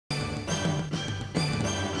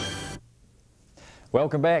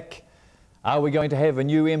Welcome back. Are we going to have a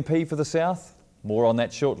new MP for the South? More on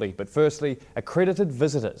that shortly, but firstly, accredited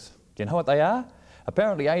visitors. Do you know what they are?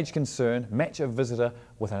 Apparently age concern match a visitor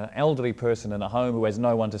with an elderly person in a home who has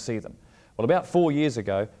no one to see them. Well, about 4 years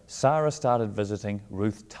ago, Sarah started visiting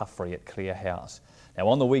Ruth Tuffrey at Clare House. Now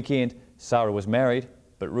on the weekend, Sarah was married,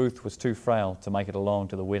 but Ruth was too frail to make it along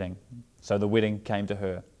to the wedding. So the wedding came to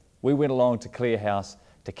her. We went along to Clare House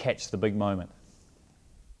to catch the big moment.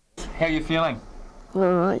 How are you feeling?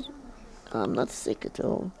 All right. I'm not sick at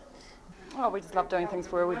all. Oh, we just love doing things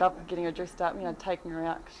for her. We love getting her dressed up, taking her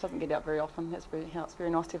out, 'cause she doesn't get out very often. That's how it's very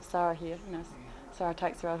nice to have Sarah here. Sarah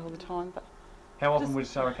takes her out all the time. But how often would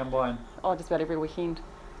Sarah come by? Just about every weekend.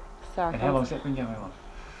 Sarah and how long has that been going on?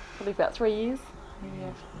 Probably about 3 years.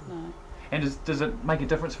 Yeah, no. And does it make a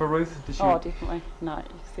difference for Ruth? Oh, definitely. No, you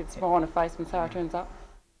see the smile on her face when Sarah turns up.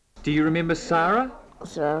 Do you remember Sarah?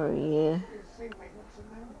 Sarah, yeah.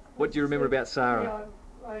 What do you remember about Sarah?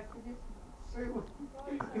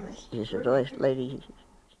 She's a nice lady.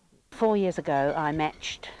 4 years ago I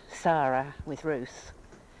matched Sarah with Ruth,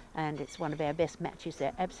 and it's one of our best matches.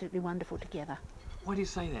 They're absolutely wonderful together. Why do you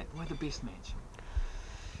say that? Why the best match?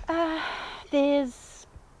 There's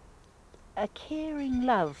a caring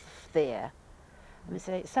love there. I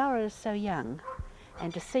mean, Sarah is so young,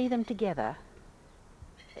 and to see them together,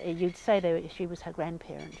 you'd say that she was her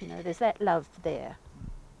grandparent. There's that love there.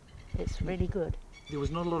 It's really good. There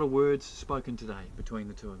was not a lot of words spoken today between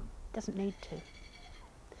the two of them. Doesn't need to.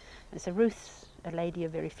 And so Ruth's a lady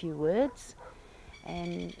of very few words,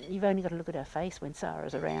 and you've only got to look at her face when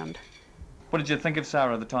Sarah's around. What did you think of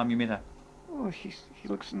Sarah the time you met her? Oh, she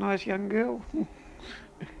looks a nice young girl.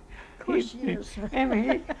 Of course she is.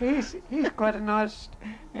 And he's quite a nice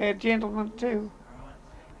gentleman too.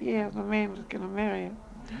 Yeah, the man was going to marry her.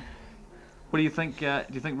 What do you think? Do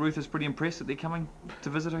you think Ruth is pretty impressed that they're coming to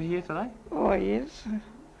visit her here today? Oh, yes.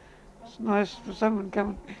 It's nice for someone to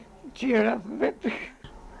come and cheer her up a bit.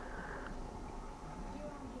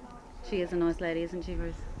 She is a nice lady, isn't she,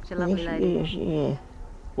 Ruth? She's a lovely lady. Yes, she is, yeah.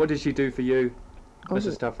 What did she do for you,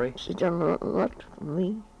 Mrs. Tuffrey? She's done a lot for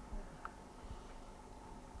me.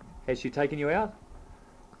 Has she taken you out?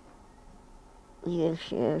 Yes,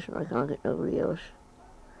 she has. I can't get nobody else.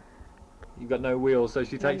 You've got no wheels, so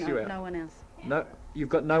she takes you out? No one else. No, you've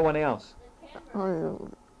got no one else? Oh,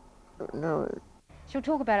 no. She'll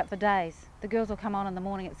talk about it for days. The girls will come on in the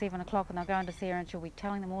morning at 7 o'clock and they'll go into Sarah and she'll be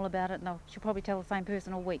telling them all about it, and she'll probably tell the same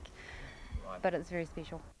person all week. Right. But it's very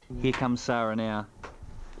special. Here comes Sarah now.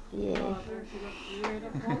 Yeah.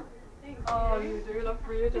 Oh, you do look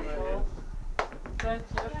beautiful. Don't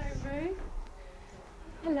you?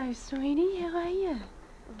 Hello, sweetie. How are you?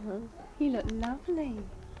 You look lovely.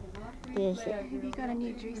 Yes. Have you got a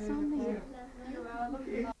new dress on there?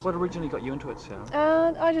 What originally got you into it,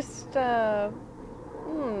 Sarah? I just I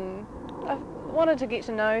wanted to get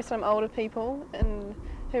to know some older people and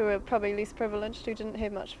who were probably less privileged, who didn't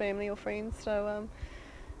have much family or friends. So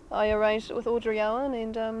I arranged it with Audrey Owen,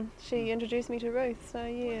 and she introduced me to Ruth. So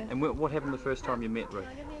yeah. And what happened the first time you met Ruth?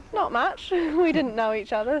 Not much. We didn't know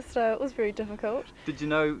each other, so it was very difficult. Did you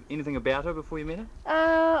know anything about her before you met her?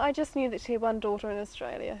 I just knew that she had one daughter in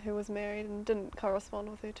Australia who was married and didn't correspond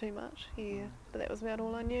with her too much. Yeah, but that was about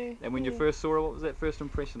all I knew. And when you first saw her, what was that first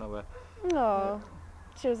impression of her? Oh,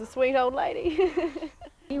 she was a sweet old lady.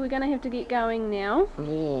 We're going to have to get going now.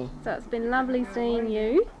 Yeah. So it's been lovely seeing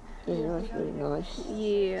you. Yeah, it was very nice.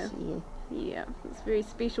 Yeah. See you. Yeah. It's a very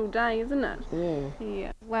special day, isn't it? Yeah.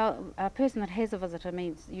 Yeah. Well, a person that has a visitor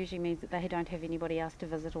usually means that they don't have anybody else to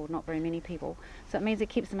visit, or not very many people. So it means it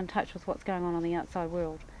keeps them in touch with what's going on the outside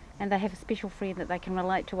world. And they have a special friend that they can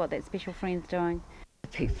relate to what that special friend's doing.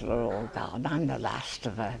 People are all gone. I'm the last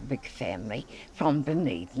of a big family from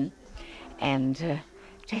Dunedin. And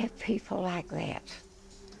to have people like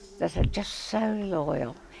that are just so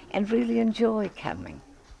loyal and really enjoy coming.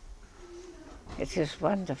 It is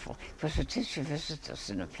wonderful, because it is your visitors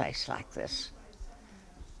in a place like this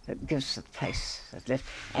that gives the place a lift.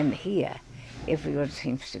 And here, everyone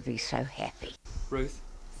seems to be so happy. Ruth,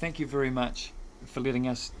 thank you very much for letting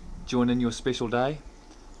us join in your special day.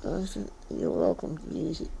 You're welcome to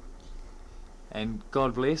use it. And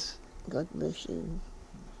God bless. God bless you.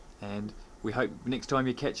 And we hope next time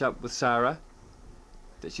you catch up with Sarah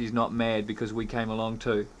that she's not mad because we came along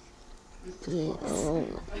too. Yeah,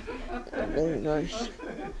 very nice.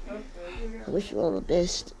 I wish you all the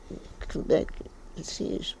best. Come back and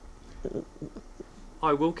see us.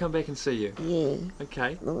 I will come back and see you. Yeah.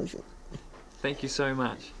 Okay. Thank you so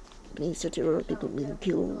much. There's such a lot of people being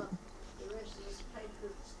killed.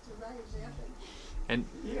 And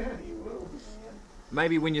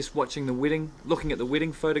maybe when you're watching the wedding, looking at the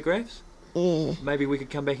wedding photographs, Yeah. Maybe we could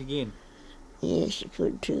come back again. Yes, you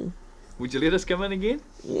could too. Would you let us come in again?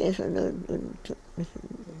 Yes, I know.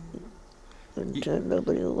 Wouldn't turn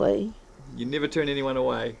nobody away. You never turn anyone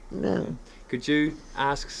away. No. Could you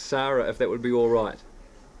ask Sarah if that would be all right?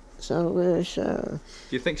 So where's Sarah?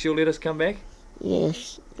 Do you think she'll let us come back?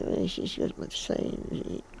 Yes, she's got much say in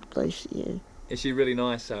the place here. Is she really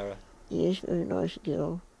nice, Sarah? Yes, very nice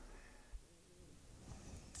girl.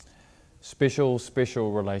 Special,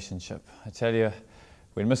 special relationship. I tell you,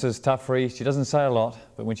 when Mrs. Tuffrey, she doesn't say a lot,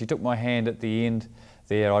 but when she took my hand at the end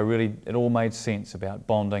there, it all made sense about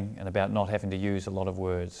bonding and about not having to use a lot of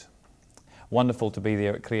words. Wonderful to be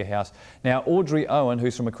there at Clare House. Now, Audrey Owen,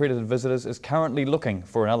 who's from Accredited Visitors, is currently looking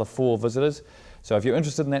for another 4 visitors. So if you're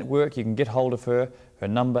interested in that work, you can get hold of her. Her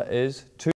number is